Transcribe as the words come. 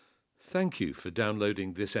Thank you for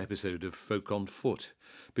downloading this episode of Folk on Foot.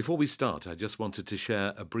 Before we start, I just wanted to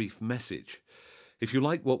share a brief message. If you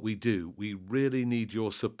like what we do, we really need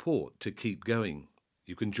your support to keep going.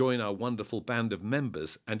 You can join our wonderful band of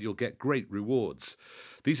members and you'll get great rewards.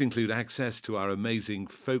 These include access to our amazing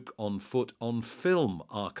Folk on Foot on Film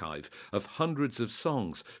archive of hundreds of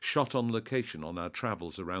songs shot on location on our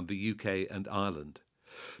travels around the UK and Ireland.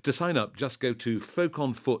 To sign up, just go to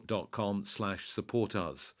folkonfoot.com/support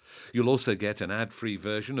us. You'll also get an ad-free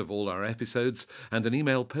version of all our episodes and an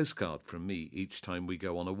email postcard from me each time we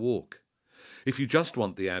go on a walk. If you just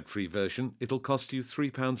want the ad-free version, it'll cost you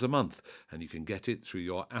 £3 a month, and you can get it through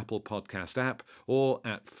your Apple Podcast app or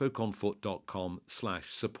at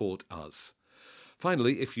folkonfoot.com/support us.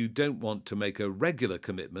 Finally, if you don't want to make a regular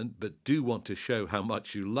commitment but do want to show how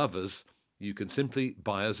much you love us, you can simply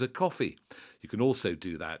buy us a coffee. You can also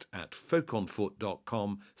do that at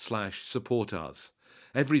folkonfoot.com/support us.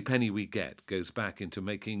 Every penny we get goes back into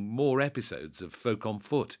making more episodes of Folk on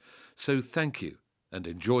Foot. So thank you and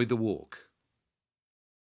enjoy the walk.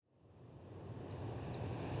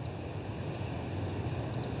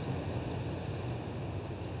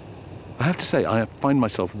 I have to say, I find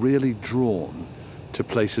myself really drawn to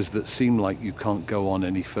places that seem like you can't go on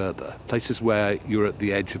any further, places where you're at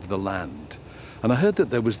the edge of the land. And I heard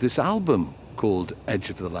that there was this album called Edge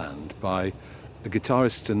of the Land by a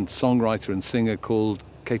guitarist and songwriter and singer called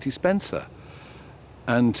Katie Spencer.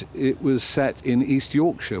 And it was set in East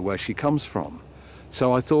Yorkshire, where she comes from.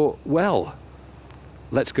 So I thought, well,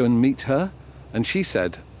 let's go and meet her. And she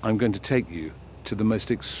said, I'm going to take you to the most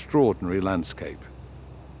extraordinary landscape.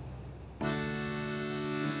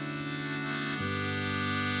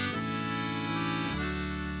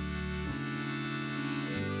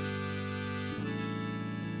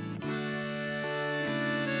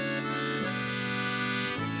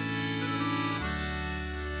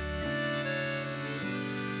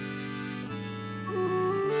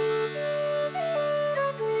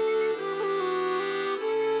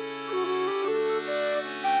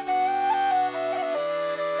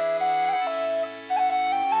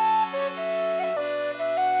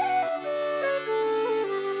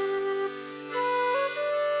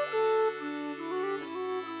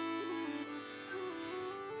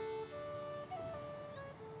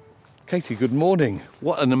 Katie, good morning.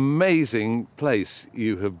 What an amazing place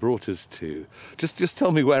you have brought us to. Just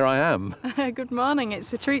tell me where I am. Good morning.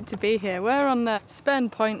 It's a treat to be here. We're on the Spurn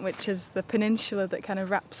Point, which is the peninsula that kind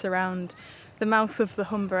of wraps around the mouth of the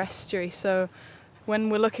Humber estuary. So when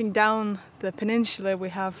we're looking down the peninsula, we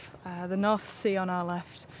have the North Sea on our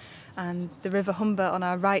left and the River Humber on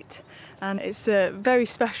our right. And it's a very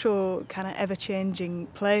special, kind of ever-changing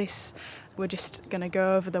place. We're just going to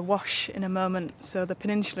go over the wash in a moment. So the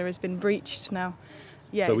peninsula has been breached now.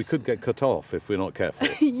 Yes. So we could get cut off if we're not careful.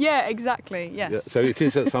 Yeah, exactly, yes. Yeah, so it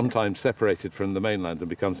is sometimes separated from the mainland and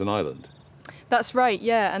becomes an island. That's right,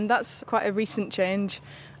 yeah, and that's quite a recent change.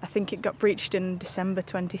 I think it got breached in December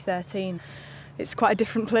 2013. It's quite a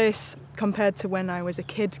different place compared to when I was a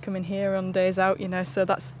kid coming here on days out, so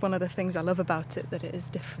that's one of the things I love about it, that it is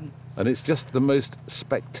different. And it's just the most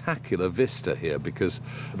spectacular vista here because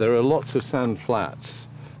there are lots of sand flats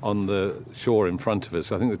on the shore in front of us.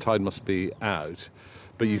 I think the tide must be out,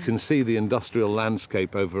 but you can see the industrial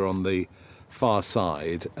landscape over on the far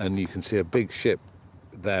side, and you can see a big ship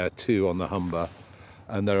there too on the Humber.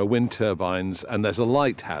 And there are wind turbines, and there's a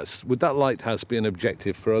lighthouse. Would that lighthouse be an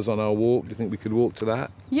objective for us on our walk? Do you think we could walk to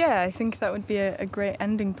that? Yeah, I think that would be a great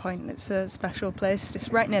ending point. It's a special place,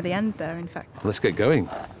 just right near the end there, in fact. Let's get going.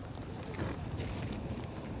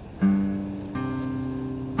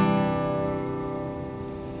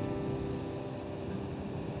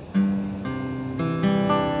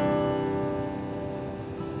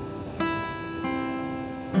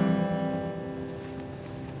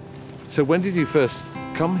 So when did you first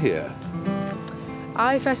come here?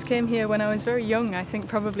 I first came here when I was very young, I think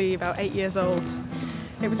probably about 8 years old.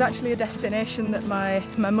 It was actually a destination that my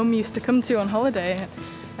mum used to come to on holiday.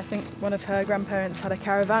 I think one of her grandparents had a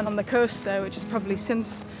caravan on the coast there, which has probably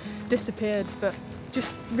since disappeared, but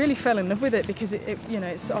just really fell in love with it because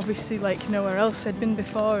it's obviously like nowhere else I'd been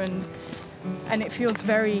before, and it feels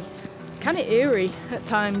very kind of eerie at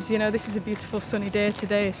times. This is a beautiful sunny day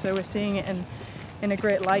today, so we're seeing it in a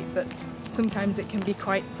great light, but sometimes it can be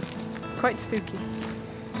quite spooky.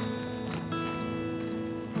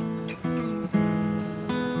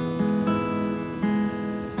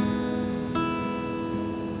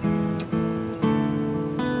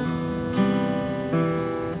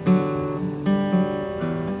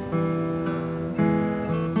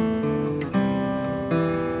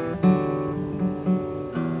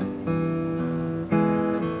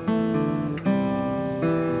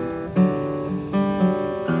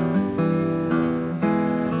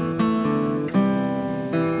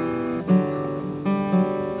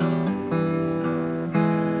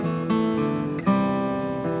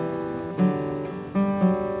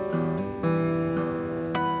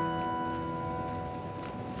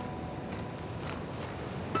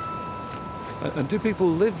 And do people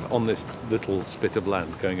live on this little spit of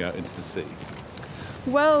land going out into the sea?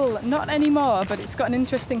 Well, not anymore, but it's got an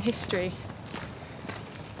interesting history.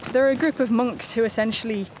 There are a group of monks who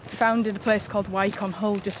essentially founded a place called Wyke on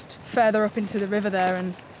Hull, just further up into the river there,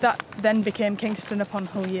 and that then became Kingston upon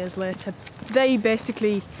Hull years later. They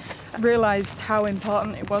basically realised how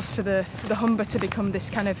important it was for the Humber to become this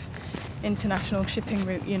kind of international shipping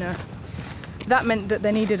route, you know. That meant that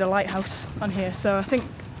they needed a lighthouse on here, so I think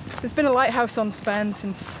there's been a lighthouse on Spurn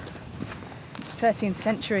since 13th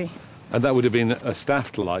century. And that would have been a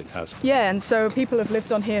staffed lighthouse? Yeah, and so people have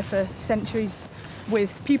lived on here for centuries,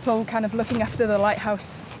 with people kind of looking after the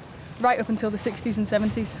lighthouse right up until the 60s and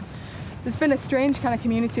 70s. There's been a strange kind of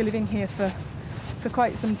community living here for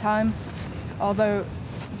quite some time, although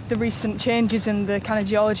the recent changes in the kind of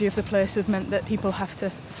geology of the place have meant that people have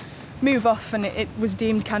to move off, and it was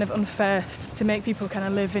deemed kind of unfair to make people kind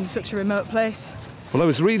of live in such a remote place. Well, I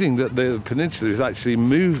was reading that the peninsula is actually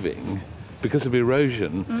moving because of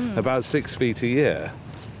erosion about 6 feet a year,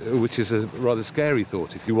 which is a rather scary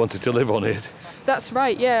thought if you wanted to live on it. That's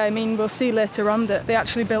right, yeah. I mean, we'll see later on that they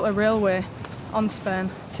actually built a railway on Spurn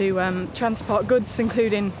to transport goods,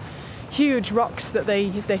 including huge rocks that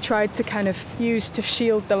they tried to kind of use to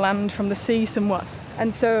shield the land from the sea somewhat.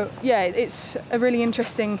 And so, yeah, it's a really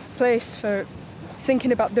interesting place for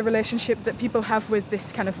thinking about the relationship that people have with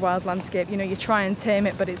this kind of wild landscape. You know, you try and tame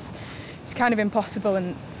it, but it's kind of impossible,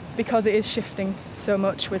 and because it is shifting so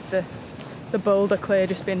much with the boulder clay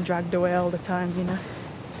just being dragged away all the time, you know.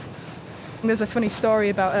 And there's a funny story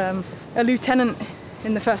about a lieutenant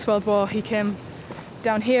in the First World War. He came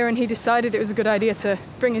down here and he decided it was a good idea to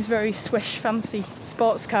bring his very swish, fancy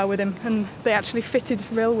sports car with him, and they actually fitted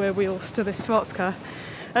railway wheels to this sports car.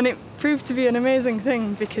 And it proved to be an amazing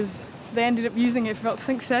thing because they ended up using it for about, I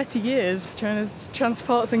think, 30 years, trying to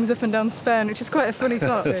transport things up and down Spurn, which is quite a funny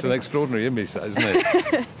thought. It's really an extraordinary image, that, isn't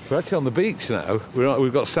it? We're actually on the beach now.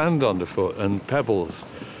 We've got sand underfoot and pebbles,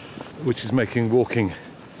 which is making walking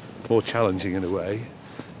more challenging in a way.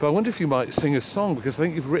 But I wonder if you might sing a song, because I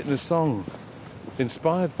think you've written a song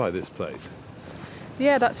inspired by this place.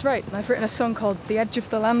 Yeah, that's right. I've written a song called The Edge of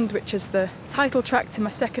the Land, which is the title track to my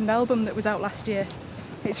second album that was out last year.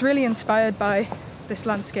 It's really inspired by this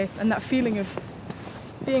landscape and that feeling of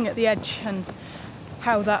being at the edge, and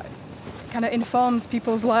how that kind of informs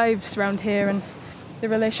people's lives around here and the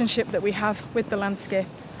relationship that we have with the landscape.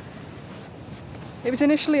 It was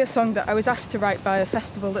initially a song that I was asked to write by a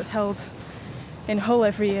festival that's held in Hull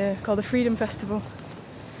every year called the Freedom Festival.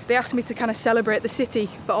 They asked me to kind of celebrate the city,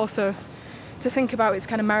 but also to think about its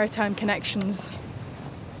kind of maritime connections.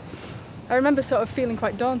 I remember sort of feeling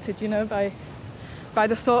quite daunted, you know, by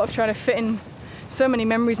the thought of trying to fit in so many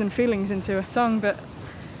memories and feelings into a song, but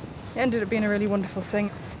it ended up being a really wonderful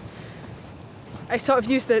thing. I sort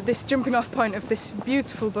of used this jumping off point of this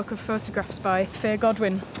beautiful book of photographs by Faye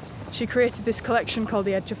Godwin. She created this collection called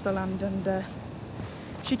The Edge of the Land, and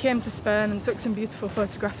she came to Spurn and took some beautiful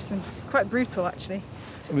photographs, and quite brutal actually.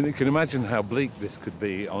 I mean, you can imagine how bleak this could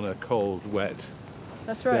be on a cold, wet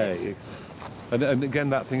That's right. day. And again,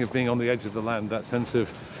 that thing of being on the edge of the land, that sense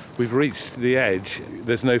of we've reached the edge,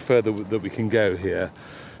 there's no further that we can go here.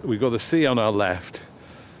 We've got the sea on our left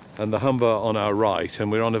and the Humber on our right,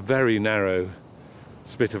 and we're on a very narrow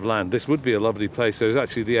spit of land. This would be a lovely place. There's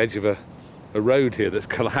actually the edge of a road here that's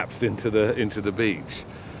collapsed into the beach.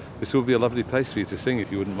 This would be a lovely place for you to sing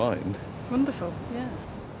if you wouldn't mind. Wonderful, yeah.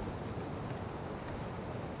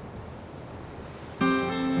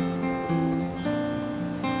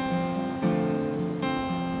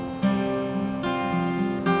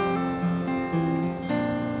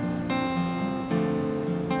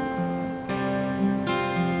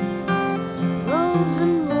 Rolls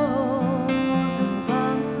and rolls of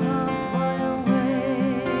barbed wire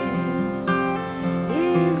waves,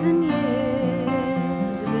 years and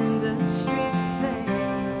years of industry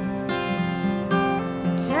fame.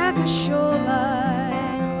 Attack a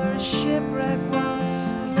shoreline where a shipwreck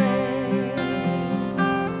once lay.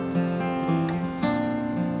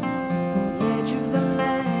 The edge of the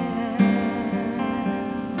land.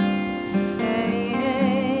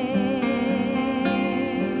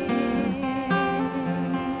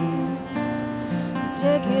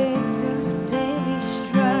 Decades of daily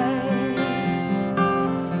strife,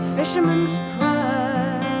 fisherman's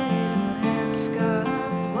pride, and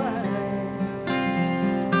hand-scarved wives.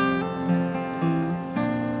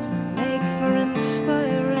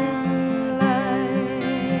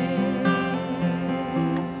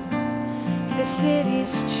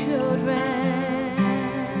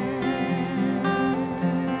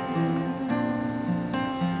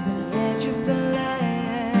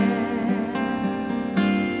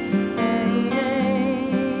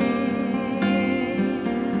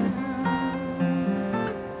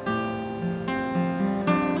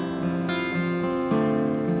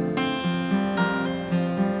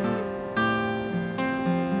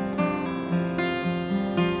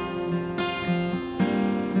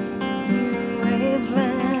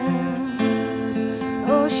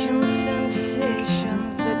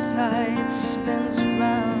 spins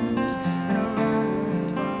around and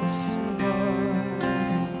around once more.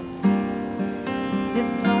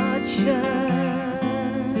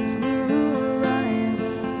 Departures, new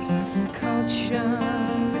arrivals, culture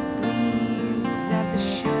breathes at the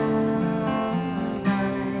shoreline.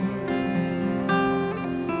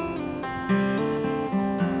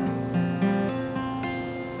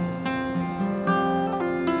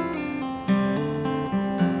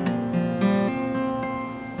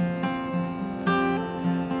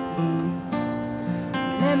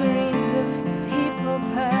 Memories of people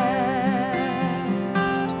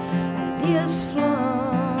past, ideas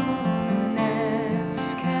flown and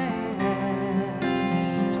nets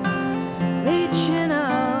cast, reaching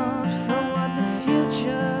out for what the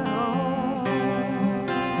future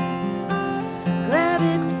holds. Grab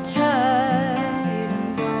it tight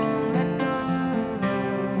and don't let go.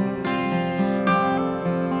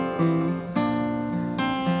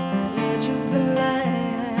 Edge of the land.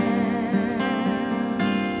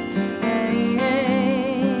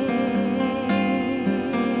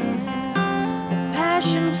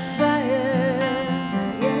 Passion fires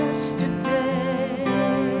of yesterday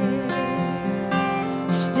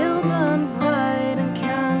still burn bright and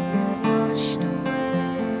can't be washed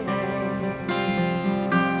away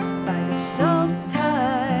by the salt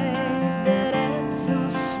tide that ebbs and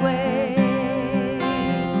sways,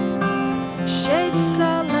 shapes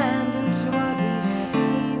our land into what we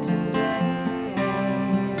see today.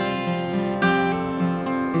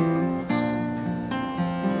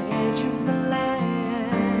 Edge of the land.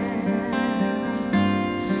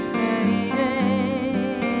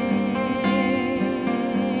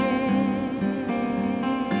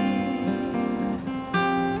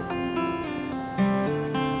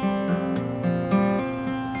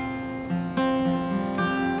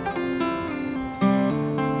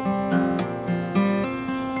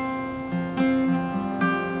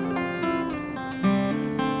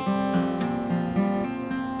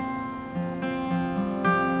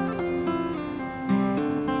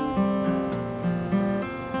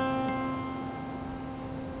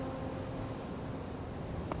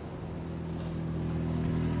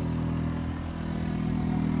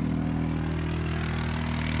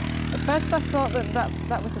 At first I thought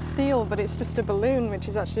that was a seal, but it's just a balloon, which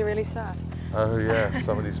is actually really sad. Oh yeah,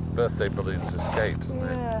 somebody's birthday balloons escaped, isn't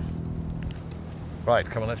it? Yeah. Right,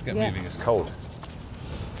 come on, let's get Yeah. moving. It's cold.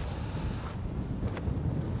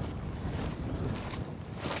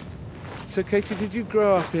 So, Katie, did you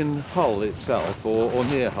grow up in Hull itself or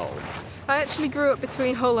near Hull? I actually grew up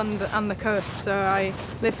between Hull and the coast, so I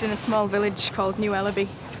lived in a small village called New Ellaby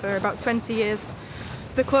for about 20 years.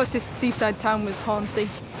 The closest seaside town was Hornsea,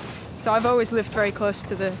 so I've always lived very close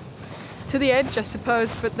to the edge, I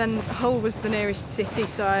suppose, but then Hull was the nearest city,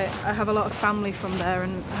 so I have a lot of family from there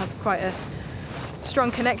and have quite a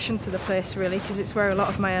strong connection to the place, really, because it's where a lot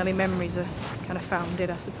of my early memories are kind of founded,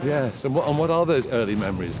 I suppose. Yes, and what are those early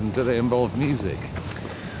memories, and do they involve music?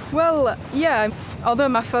 Well, yeah, although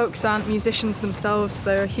my folks aren't musicians themselves,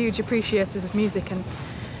 they're huge appreciators of music, and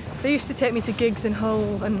they used to take me to gigs in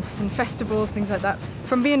Hull and festivals, things like that,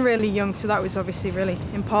 from being really young, so that was obviously really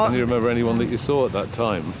important. Can you remember anyone that you saw at that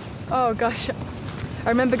time? Oh gosh, I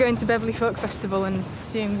remember going to Beverley Folk Festival and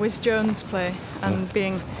seeing Whiz Jones play and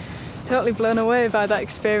being totally blown away by that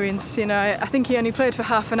experience. You know, I think he only played for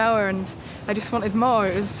half an hour and I just wanted more.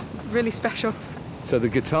 It was really special. So the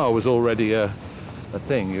guitar was already a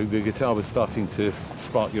thing. The guitar was starting to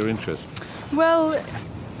spark your interest. Well,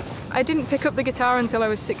 I didn't pick up the guitar until I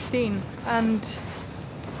was 16, and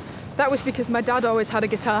that was because my dad always had a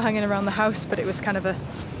guitar hanging around the house, but it was kind of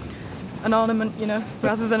an ornament, you know,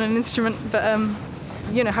 rather than an instrument. But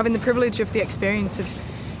you know, having the privilege of the experience of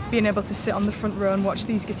being able to sit on the front row and watch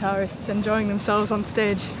these guitarists enjoying themselves on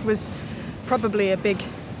stage was probably a big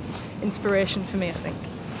inspiration for me, I think.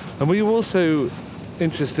 And were you also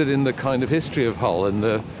interested in the kind of history of Hull and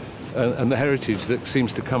the heritage that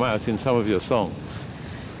seems to come out in some of your songs?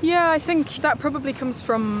 Yeah, I think that probably comes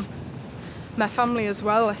from my family as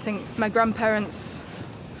well. I think my grandparents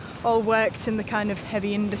all worked in the kind of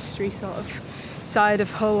heavy industry sort of side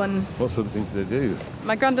of Hull. And What sort of things did they do?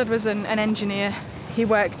 my granddad was an engineer. He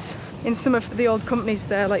worked in some of the old companies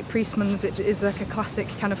there, like Priestman's. It is like a classic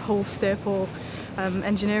kind of Hull staple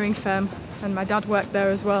engineering firm, and my dad worked there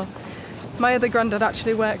as well. My other granddad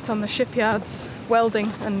actually worked on the shipyards,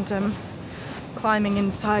 welding and climbing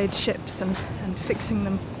inside ships and fixing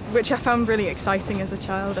them, which I found really exciting as a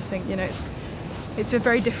child. I think, you know, it's a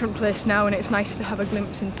very different place now, and it's nice to have a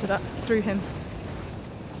glimpse into that through him.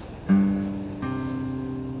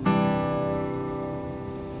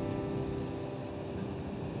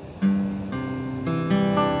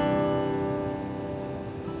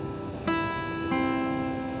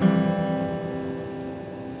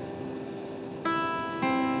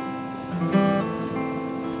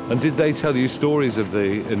 And did they tell you stories of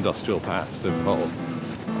the industrial past of Hull?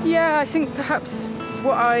 Yeah, I think perhaps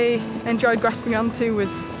what I enjoyed grasping onto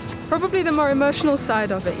was probably the more emotional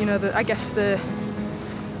side of it. You know, I guess the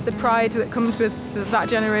pride that comes with that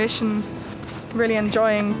generation really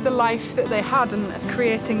enjoying the life that they had and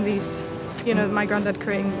creating these, you know, my granddad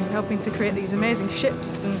helping to create these amazing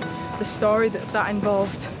ships, and the story that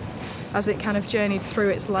involved as it kind of journeyed through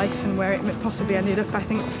its life and where it possibly ended up. I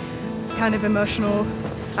think kind of emotional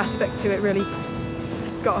aspect to it really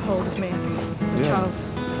got a hold of me, I think, as a child.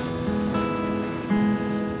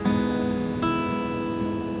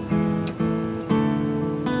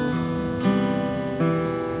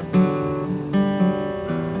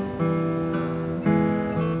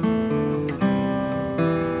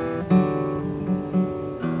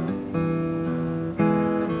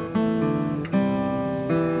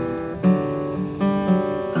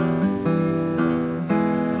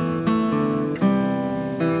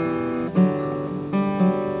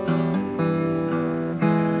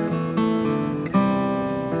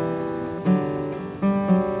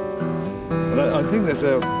 I think there's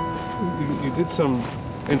you did some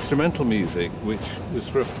instrumental music which was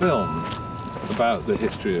for a film about the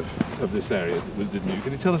history of this area, didn't you?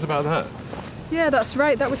 Can you tell us about that? Yeah, that's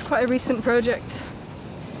right. That was quite a recent project.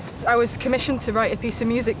 I was commissioned to write a piece of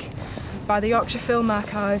music by the Yorkshire Film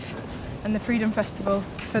Archive and the Freedom Festival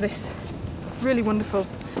for this really wonderful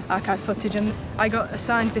archive footage, and I got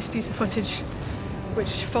assigned this piece of footage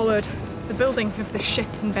which followed the building of this ship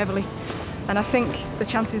in Beverley. And I think the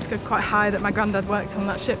chances are quite high that my granddad worked on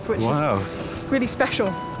that ship, which is really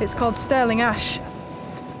special. It's called Sterling Ash.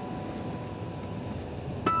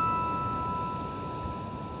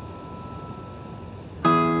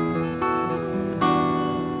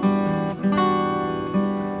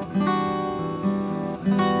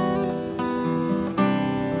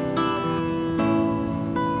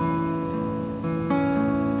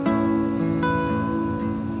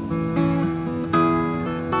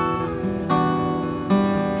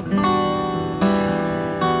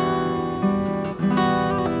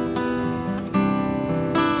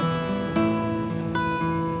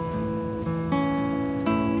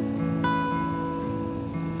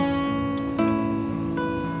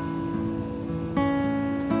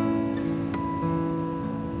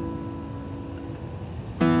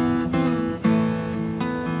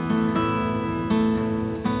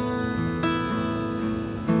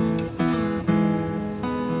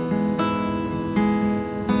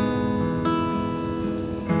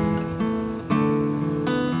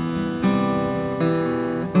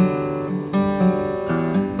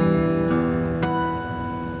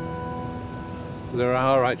 There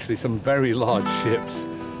are actually some very large ships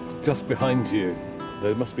just behind you.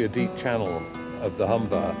 There must be a deep channel of the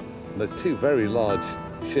Humber. And there's two very large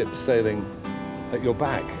ships sailing at your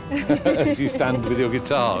back as you stand with your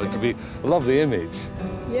guitar. It could be a lovely image.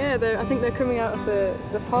 Yeah, I think they're coming out of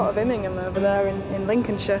the port of Immingham over there in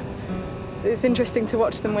Lincolnshire. It's interesting to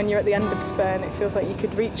watch them when you're at the end of Spurn. It feels like you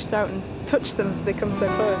could reach out and touch them. They come so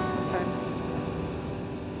close sometimes.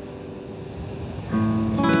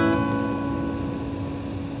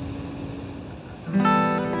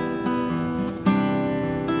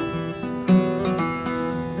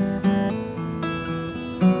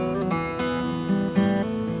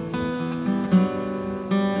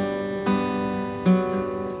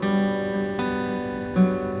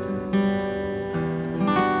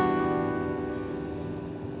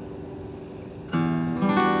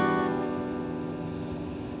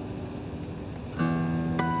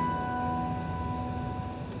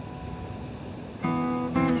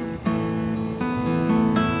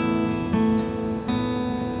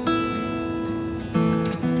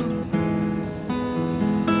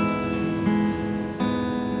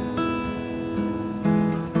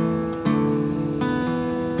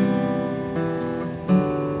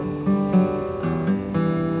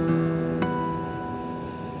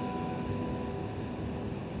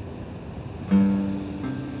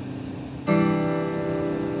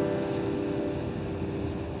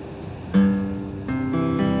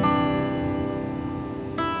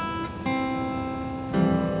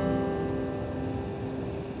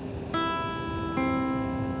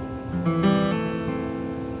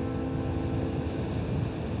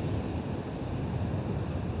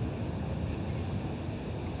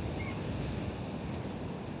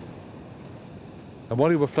 And while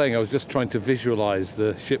you were playing, I was just trying to visualise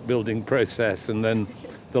the shipbuilding process and then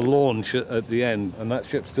the launch at the end, and that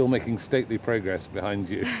ship's still making stately progress behind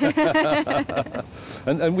you.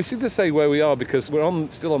 and we should just say where we are, because we're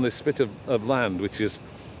still on this spit of land, which is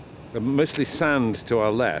mostly sand to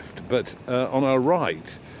our left, but on our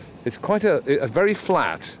right, it's quite a very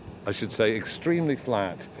flat I should say, extremely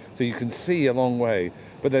flat, so you can see a long way.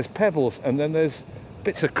 But there's pebbles, and then there's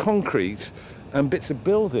bits of concrete and bits of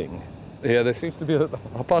building. Yeah, there seems to be a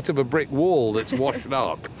part of a brick wall that's washed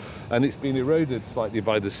up, and it's been eroded slightly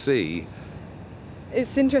by the sea.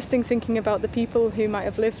 It's interesting thinking about the people who might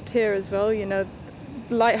have lived here as well. You know,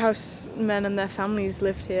 lighthouse men and their families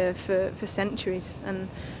lived here for centuries, and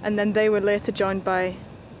then they were later joined by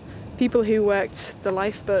people who worked the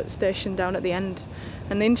lifeboat station down at the end.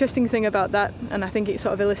 And the interesting thing about that, and I think it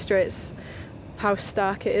sort of illustrates how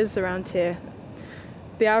stark it is around here,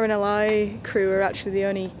 the RNLI crew are actually the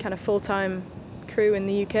only kind of full-time crew in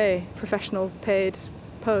the UK, professional paid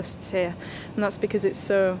posts here, and that's because it's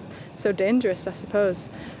so dangerous, I suppose.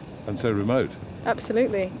 And so remote.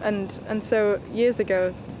 Absolutely, and so years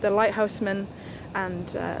ago, the lighthousemen and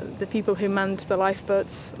the people who manned the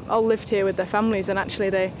lifeboats all lived here with their families, and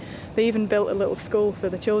actually they even built a little school for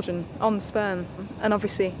the children on Spurn, and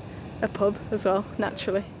obviously a pub as well,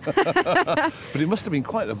 naturally. But it must have been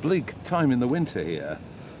quite a bleak time in the winter here,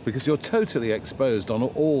 because you're totally exposed on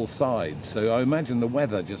all sides, so I imagine the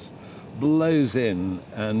weather just blows in,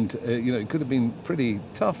 and it could have been pretty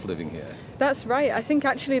tough living here. That's right. I think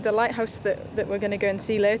actually the lighthouse that we're going to go and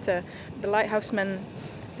see later, the lighthousemen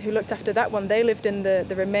who looked after that one, they lived in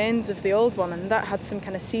the remains of the old one, and that had some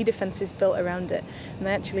kind of sea defences built around it, and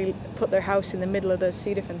they actually put their house in the middle of those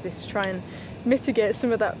sea defences to try and mitigate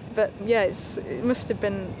some of that. But yeah, it must have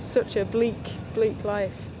been such a bleak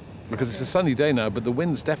life. Because it's a sunny day now, but the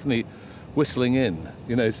wind's definitely whistling in,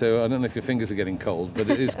 so I don't know if your fingers are getting cold, but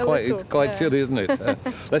it is quite chilly, isn't it?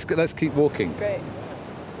 Let's keep walking. Great.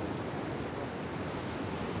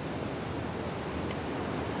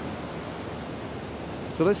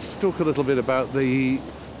 So let's just talk a little bit about the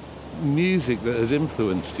music that has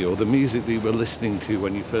influenced you, or the music that you were listening to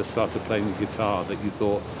when you first started playing the guitar, that you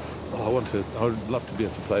thought, I would love to be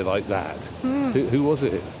able to play like that. Who was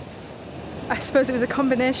it? I suppose it was a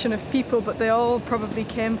combination of people, but they all probably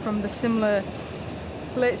came from the similar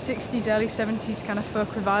late 60s, early 70s kind of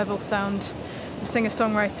folk revival sound. The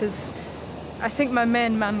singer-songwriters. I think my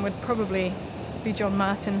main man would probably be John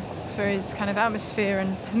Martin for his kind of atmosphere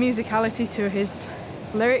and musicality to his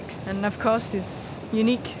lyrics, and of course his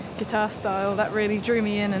unique guitar style that really drew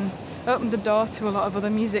me in and opened the door to a lot of other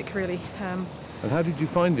music, really. And how did you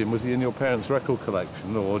find him? Was he in your parents' record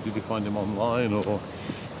collection, or did you find him online, or...?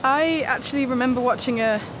 I actually remember watching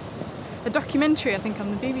a documentary, I think, on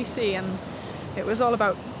the BBC, and it was all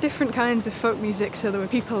about different kinds of folk music. So there were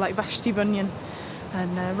people like Vashti Bunyan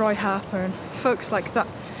and Roy Harper and folks like that.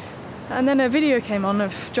 And then a video came on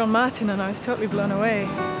of John Martin, and I was totally blown away.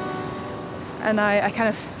 And I kind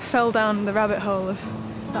of fell down the rabbit hole of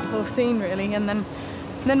that whole scene, really. And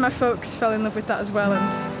then my folks fell in love with that as well,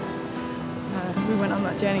 and we went on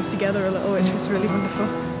that journey together a little, which was really wonderful.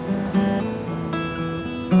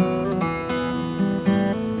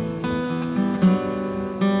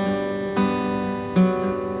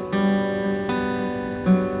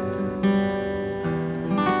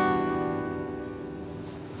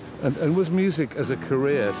 And was music as a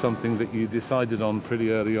career something that you decided on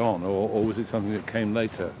pretty early on, or was it something that came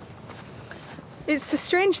later? It's a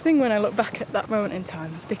strange thing when I look back at that moment in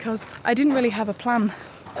time, because I didn't really have a plan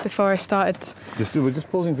before I started. We're just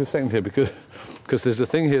pausing for a second here, because there's a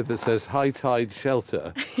thing here that says high tide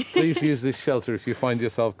shelter. Please use this shelter if you find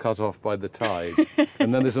yourself cut off by the tide.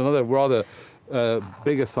 And then there's another rather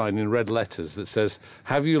bigger sign in red letters that says,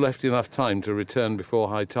 have you left enough time to return before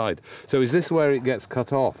high tide? So is this where it gets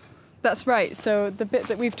cut off? That's right. So the bit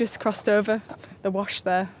that we've just crossed over, the wash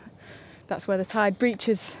there, that's where the tide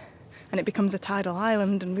breaches and it becomes a tidal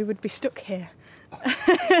island, and we would be stuck here.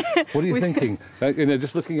 What are you thinking?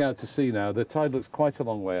 Just looking out to sea now, the tide looks quite a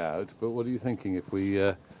long way out, but what are you thinking if we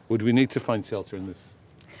would we need to find shelter in this?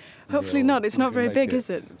 Hopefully not. It's not very big, is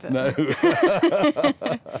it? But no.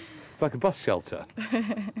 It's like a bus shelter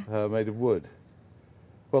made of wood.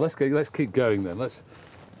 Well, let's keep going then. Let's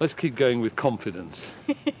keep going with confidence.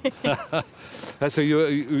 So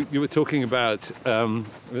you were talking about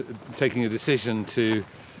taking a decision to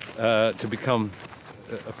become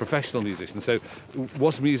a professional musician. So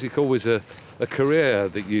was music always a career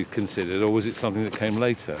that you considered, or was it something that came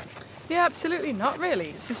later? Yeah, absolutely not really.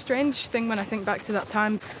 It's a strange thing when I think back to that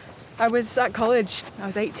time. I was at college, I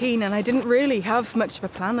was 18, and I didn't really have much of a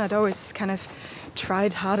plan. I'd always kind of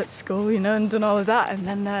tried hard at school, and done all of that, and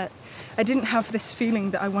then I didn't have this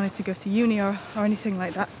feeling that I wanted to go to uni or anything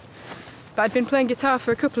like that. But I'd been playing guitar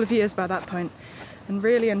for a couple of years by that point and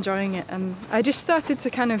really enjoying it. And I just started to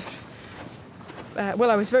kind of, I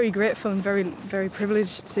was very grateful and very, very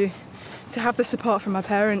privileged to have the support from my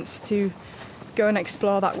parents to go and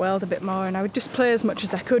explore that world a bit more, and I would just play as much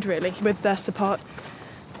as I could, really, with their support.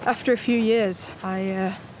 After a few years,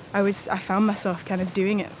 I found myself kind of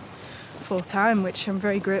doing it full time, which I'm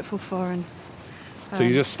very grateful for. And so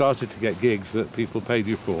you just started to get gigs that people paid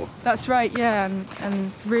you for? That's right, yeah,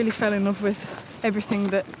 and really fell in love with everything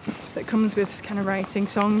that comes with kind of writing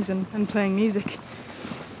songs and playing music.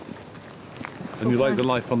 And you like the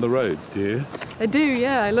life on the road, do you? I do,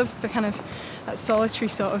 yeah. I love the kind of that solitary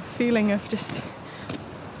sort of feeling of just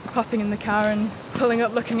hopping in the car and pulling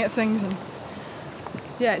up, looking at things, and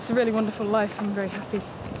yeah, it's a really wonderful life. I'm very happy.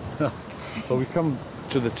 Well, we've come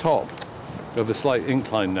to the top of the slight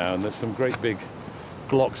incline now, and there's some great big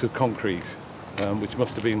blocks of concrete, which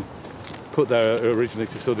must have been put there originally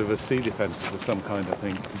to sort of as sea defences of some kind, I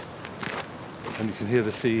think. And you can hear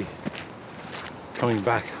the sea coming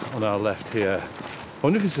back on our left here. I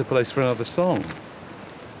wonder if it's a place for another song.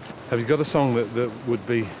 Have you got a song that would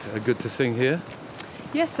be good to sing here?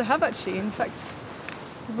 Yes, I have actually. In fact,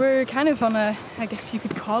 we're kind of on I guess you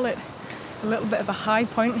could call it, a little bit of a high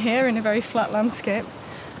point here in a very flat landscape.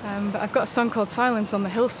 But I've got a song called Silence on the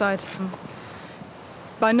Hillside.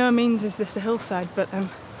 By no means is this a hillside, but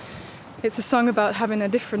it's a song about having a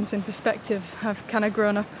difference in perspective. I've kind of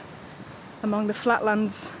grown up among the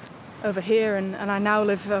flatlands over here, and I now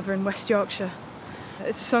live over in West Yorkshire.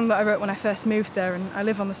 It's a song that I wrote when I first moved there, and I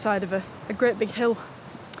live on the side of a great big hill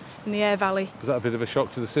in the Aire Valley. Was that a bit of a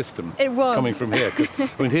shock to the system? It was. Coming from here, because I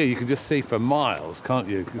mean, here you can just see for miles, can't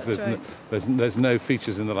you? Because there's no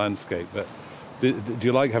features in the landscape. But do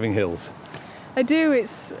you like having hills? I do.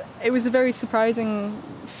 It was a very surprising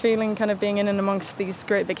feeling, kind of being in and amongst these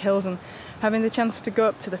great big hills and having the chance to go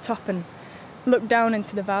up to the top and look down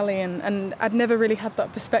into the valley, and I'd never really had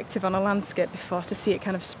that perspective on a landscape before, to see it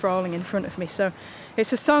kind of sprawling in front of me. So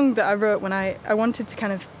it's a song that I wrote when I wanted to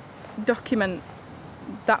kind of document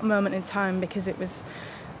that moment in time, because it was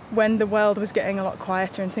when the world was getting a lot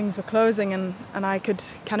quieter and things were closing, and I could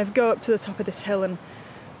kind of go up to the top of this hill and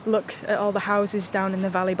look at all the houses down in the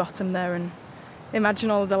valley bottom there and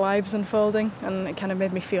imagine all of the lives unfolding, and it kind of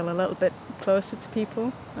made me feel a little bit closer to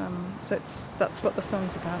people. So that's what the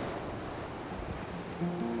song's about.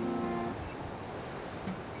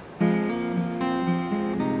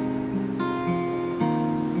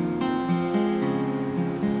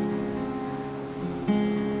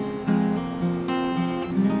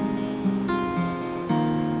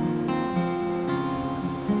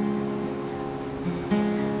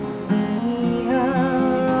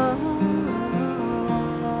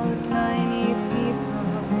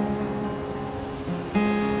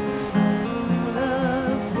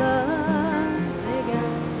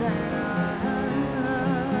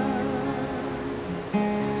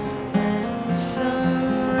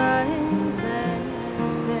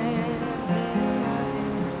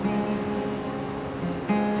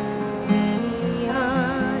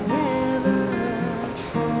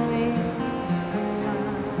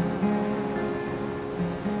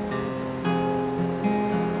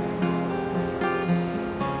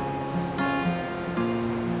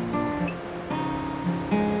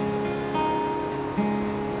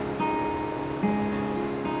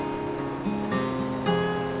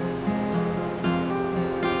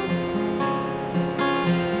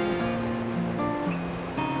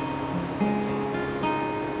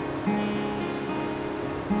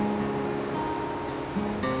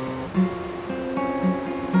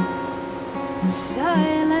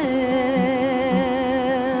 Silence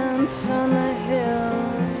on the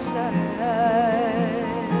hillside.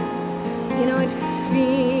 You know, it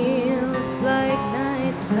feels like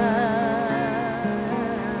nighttime,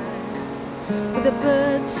 with the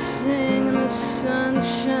birds sing in the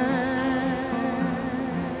sunshine.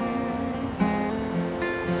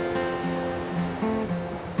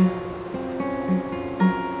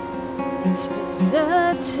 It's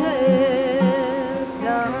deserted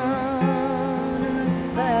down in the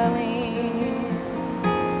valley.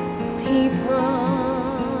 People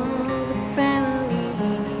with family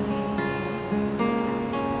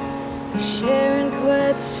sharing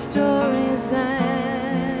quiet stories at all.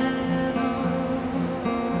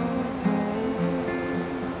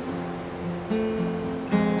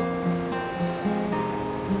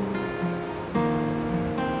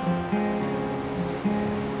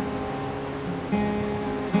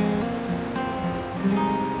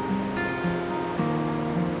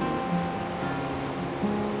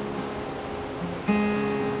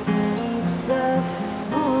 Leaves are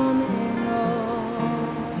forming all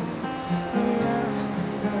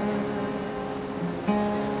around us,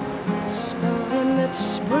 whispering that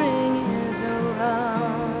spring is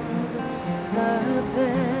around the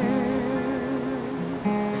bend.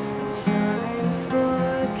 Time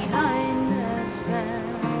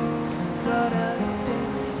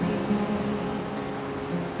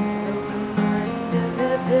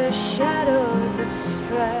the shadows of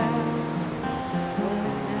stress all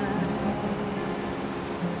night.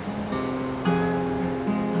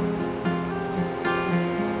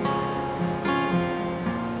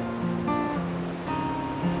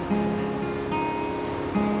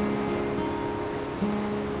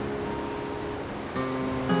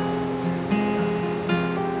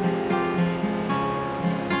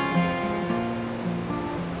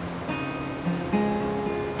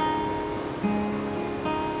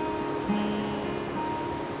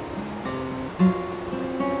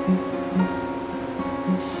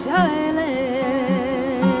 Silence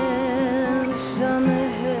on the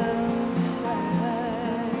hillside.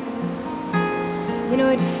 You know,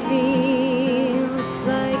 it feels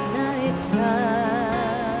like nighttime,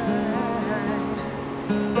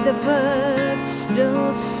 but the birds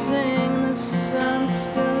still sing and the sun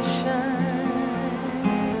still shines.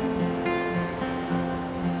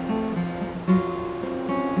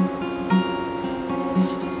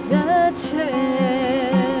 It's deserted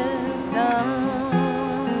down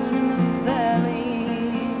in the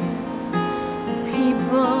valley.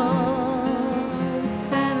 People,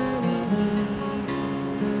 family,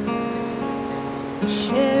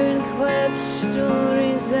 sharing quiet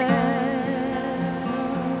stories out.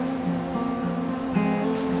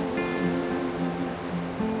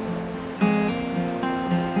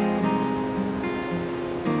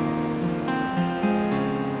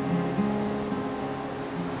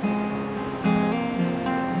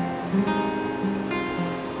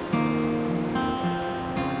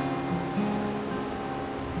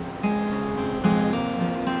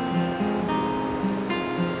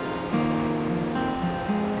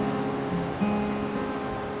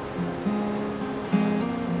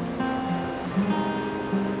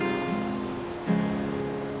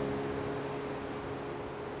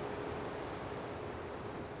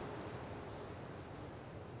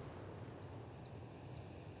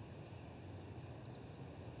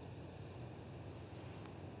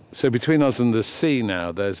 So between us and the sea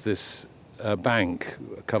now, there's this bank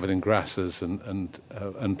covered in grasses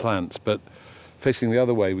and plants, but facing the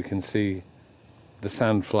other way we can see the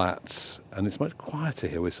sand flats, and it's much quieter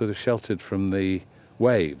here. We're sort of sheltered from the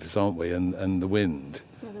waves, aren't we, and the wind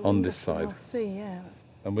on this side. North Sea, yeah.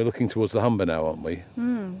 And we're looking towards the Humber now, aren't we?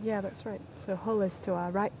 Yeah, that's right. So Hull is to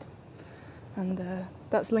our right, and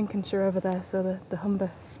that's Lincolnshire over there, so the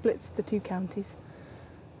Humber splits the two counties.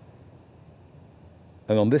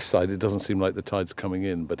 And on this side, it doesn't seem like the tide's coming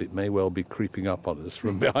in, but it may well be creeping up on us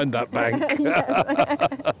from behind that bank. I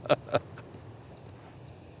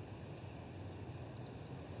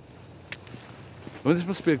mean, this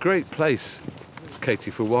must be a great place,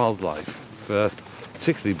 Katie, for wildlife, for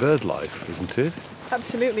particularly bird life, isn't it?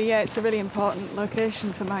 Absolutely, yeah. It's a really important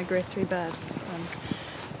location for migratory birds.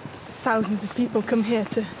 Thousands of people come here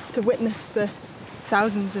to witness the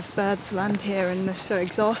thousands of birds land here, and they're so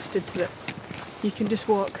exhausted that you can just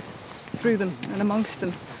walk through them and amongst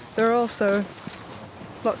them. There are also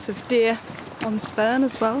lots of deer on Spurn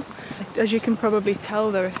as well. As you can probably tell,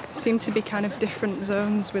 there seem to be kind of different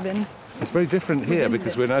zones within. It's very different here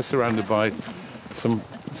because we're this. now surrounded by some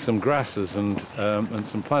grasses and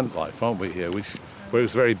some plant life, aren't we, here, where it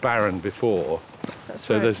was very barren before. That's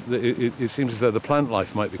so right. it seems as though the plant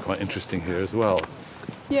life might be quite interesting here as well.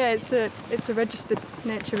 Yeah, it's a registered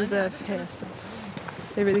nature reserve here, so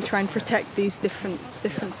they really try and protect these different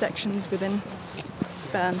sections within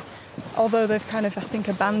Spurn. Although they've kind of, I think,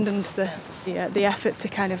 abandoned the effort to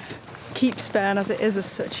kind of keep Spurn as it is as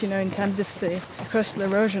such, you know, in terms of the coastal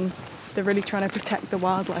erosion. They're really trying to protect the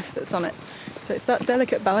wildlife that's on it. So it's that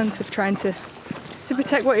delicate balance of trying to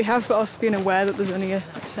protect what you have, but also being aware that there's only a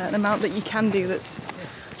certain amount that you can do that's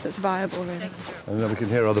viable, really. And then we can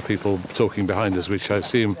hear other people talking behind us, which I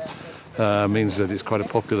assume means that it's quite a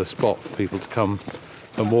popular spot for people to come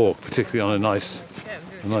and walk, particularly on a nice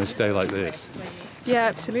day like this. Yeah,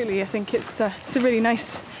 absolutely. I think it's a really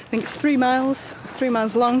nice. I think it's 3 miles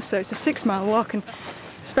long, so it's a 6-mile walk, and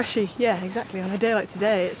especially, yeah, exactly on a day like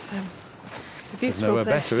today, it's a There's beautiful nowhere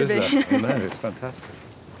place better, to is be. there? No, it's fantastic.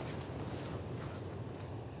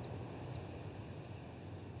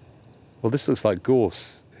 Well, this looks like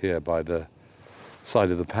gorse here by the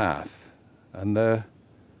side of the path, and there's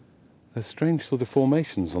strange sort of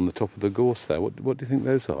formations on the top of the gorse there. What do you think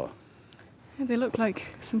those are? Yeah, they look like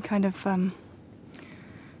some kind of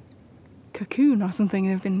cocoon or something.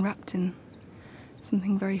 They've been wrapped in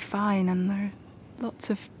something very fine, and there are lots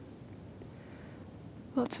of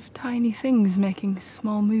tiny things making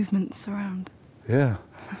small movements around. Yeah,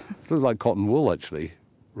 it looks like cotton wool actually,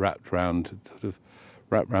 wrapped round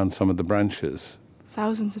some of the branches.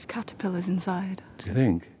 Thousands of caterpillars inside. Do you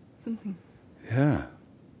think? Something. Yeah.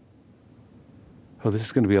 Oh, this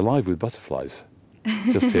is going to be alive with butterflies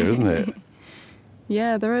just here, isn't it?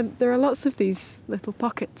 Yeah, there are lots of these little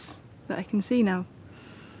pockets that I can see now,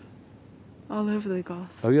 all over the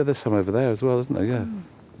gorse. Oh yeah, there's some over there as well, isn't there? Yeah.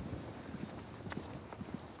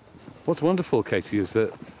 What's wonderful, Katie, is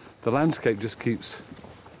that the landscape just keeps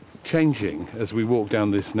changing as we walk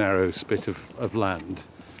down this narrow spit of land.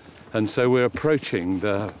 And so we're approaching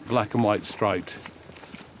the black and white striped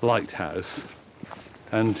lighthouse,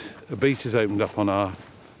 and a beach has opened up on our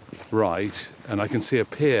right, and I can see a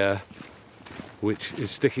pier which is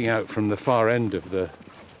sticking out from the far end of the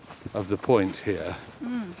point here.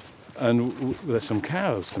 And there's some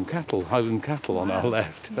cows, some cattle, Highland cattle on our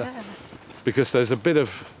left. Yeah. Because there's a bit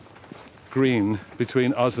of green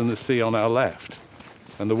between us and the sea on our left,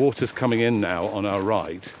 and the water's coming in now on our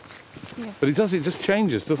right. Yeah. But it just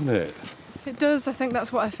changes, doesn't it? It does. I think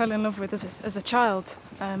that's what I fell in love with as a child.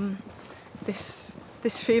 This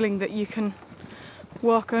feeling that you can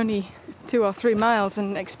walk only 2 or 3 miles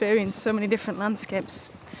and experience so many different landscapes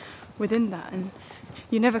within that, and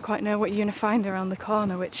you never quite know what you're going to find around the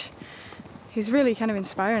corner, which is really kind of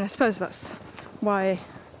inspiring. I suppose that's why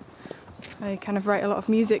I kind of write a lot of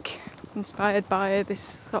music inspired by this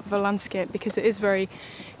sort of a landscape, because it is very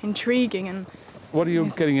intriguing. And what are you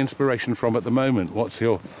getting inspiration from at the moment? What's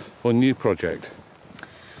your new project?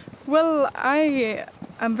 well,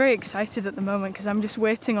 I'm very excited at the moment because I'm just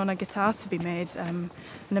waiting on a guitar to be made. An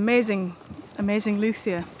amazing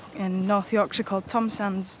luthier in North Yorkshire called Tom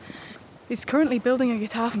Sands is currently building a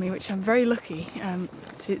guitar for me, which I'm very lucky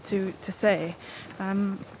to say.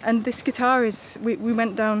 And this guitar is, we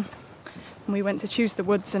went down and we went to choose the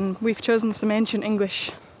woods, and we've chosen some ancient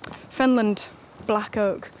English Fenland black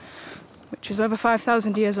oak, which is over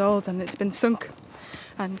 5,000 years old, and it's been sunk.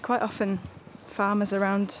 And quite often farmers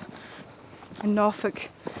around in Norfolk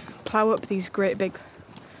plough up these great big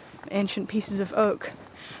ancient pieces of oak.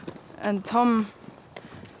 And Tom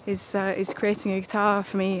is creating a guitar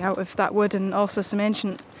for me out of that wood, and also some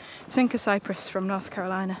ancient Sinker cypress from North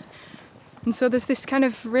Carolina. And so there's this kind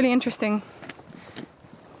of really interesting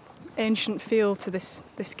ancient feel to this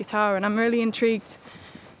guitar, and I'm really intrigued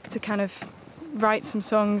to kind of write some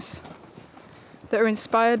songs that are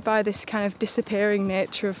inspired by this kind of disappearing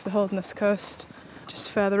nature of the Holderness coast, just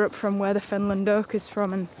further up from where the Fenland oak is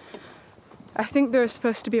from. And I think there are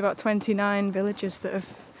supposed to be about 29 villages that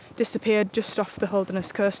have disappeared just off the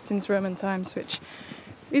Holderness coast since Roman times, which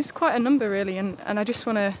is quite a number really, and I just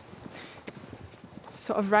want to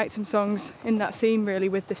sort of write some songs in that theme really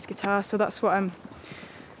with this guitar. So that's what I'm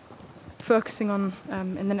focusing on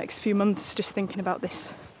in the next few months, just thinking about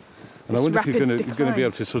this. And I wonder if you're going to be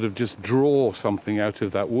able to sort of just draw something out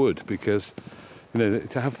of that wood, because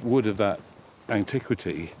to have wood of that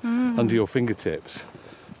antiquity under your fingertips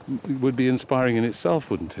would be inspiring in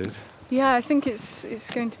itself, wouldn't it? Yeah, I think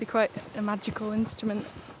it's going to be quite a magical instrument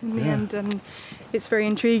in the end, and it's very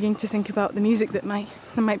intriguing to think about the music that might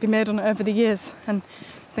be made on it over the years, and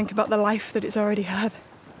think about the life that it's already had.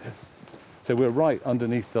 So we're right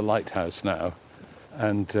underneath the lighthouse now,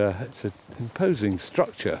 and it's an imposing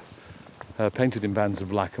structure, painted in bands of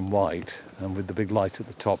black and white, and with the big light at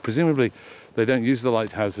the top. Presumably they don't use the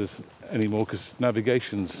lighthouses anymore because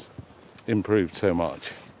navigation's improved so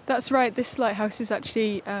much. That's right. This lighthouse is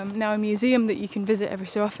actually now a museum that you can visit every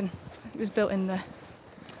so often. It was built in the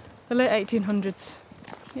late 1800s.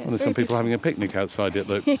 Yeah, and there's some people having a picnic outside it,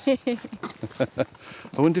 look. I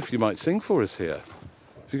wonder if you might sing for us here.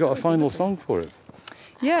 Have you got a final song for us?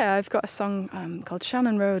 Yeah, I've got a song called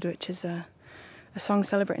Shannon Road, which is a song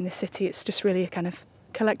celebrating the city. It's just really a kind of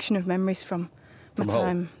collection of memories from my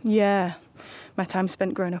time. Hull? Yeah, my time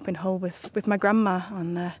spent growing up in Hull with my grandma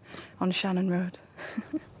on Shannon Road.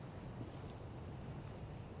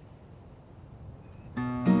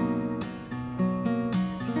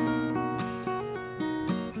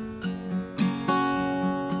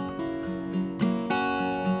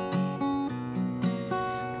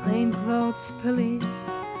 Plainclothes police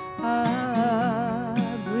are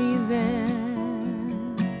breathing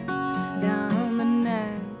down the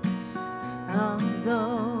necks of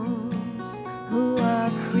those who are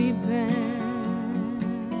creeping,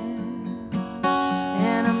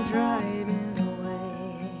 and I'm driving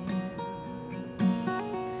away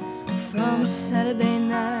from Saturday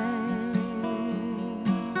night,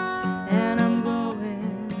 and I'm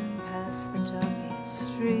going past the dark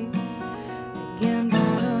street again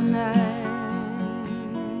tomorrow night.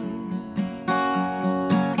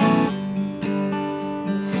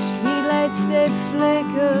 The streetlights, they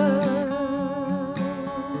flicker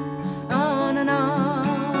on and off,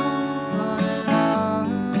 on and on,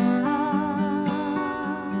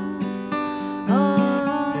 on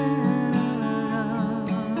and on.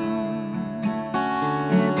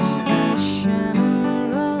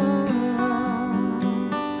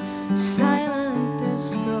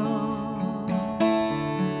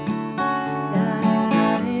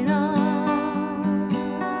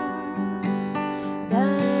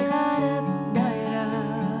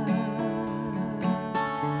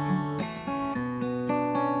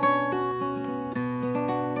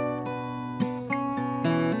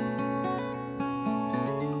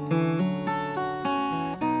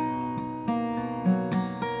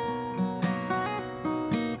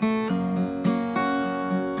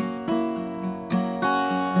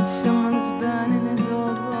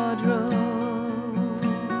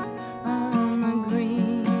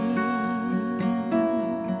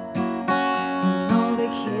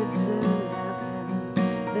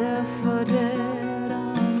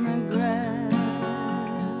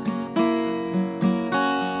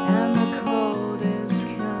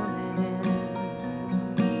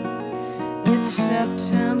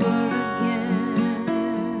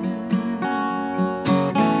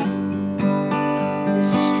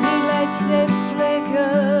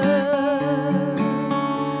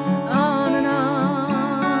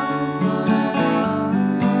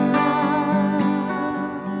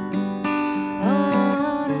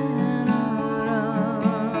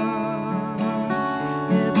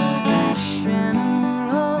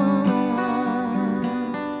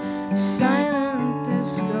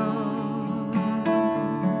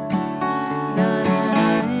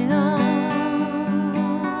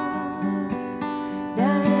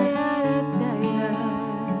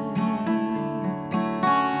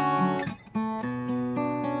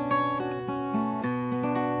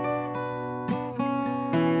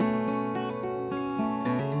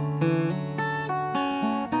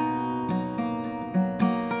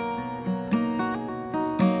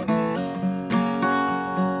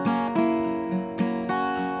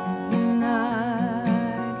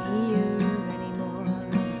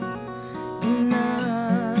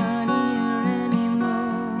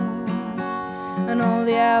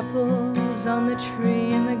 apples on the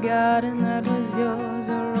tree in the garden that was yours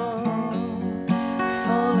are all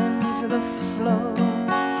falling to the floor,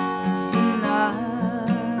 'cause you're not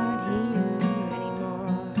here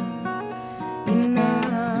anymore. You're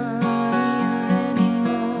not here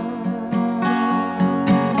anymore.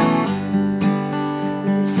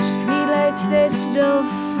 But the streetlights, they still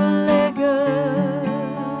flicker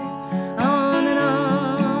on and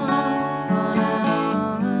off, on and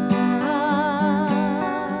on,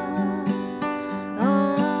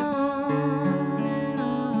 on and on.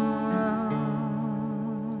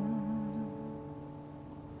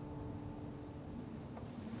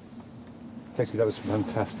 Casey, that was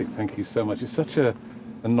fantastic. Thank you so much. It's such a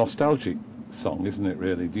nostalgic song, isn't it,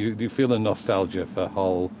 really? Do you feel a nostalgia for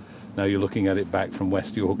Hull now you're looking at it back from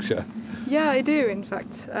West Yorkshire? Yeah, I do, in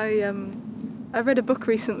fact. I read a book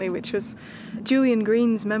recently which was Julian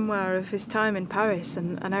Green's memoir of his time in Paris,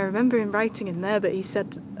 and I remember him writing in there that he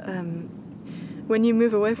said when you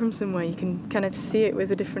move away from somewhere you can kind of see it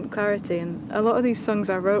with a different clarity, and a lot of these songs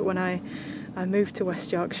I wrote when I moved to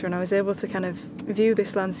West Yorkshire, and I was able to kind of view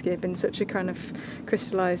this landscape in such a kind of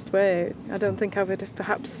crystallised way. I don't think I would have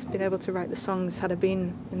perhaps been able to write the songs had I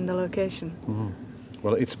been in the location. Mm-hmm.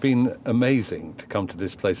 Well, it's been amazing to come to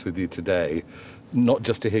this place with you today, not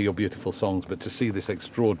just to hear your beautiful songs, but to see this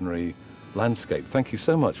extraordinary landscape. Thank you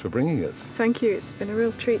so much for bringing us. Thank you, it's been a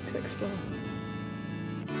real treat to explore.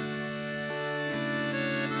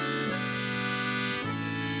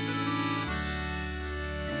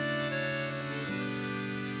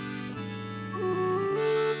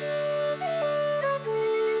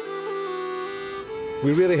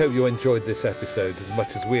 We really hope you enjoyed this episode as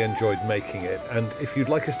much as we enjoyed making it. And if you'd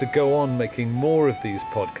like us to go on making more of these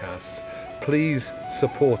podcasts, please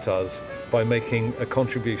support us by making a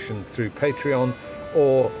contribution through Patreon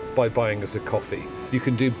or by buying us a coffee. You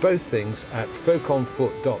can do both things at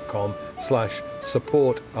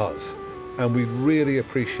folkonfoot.com/support us. And we really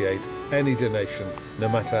appreciate any donation, no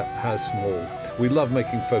matter how small. We love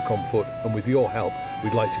making Folk on Foot, and with your help,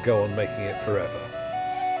 we'd like to go on making it forever.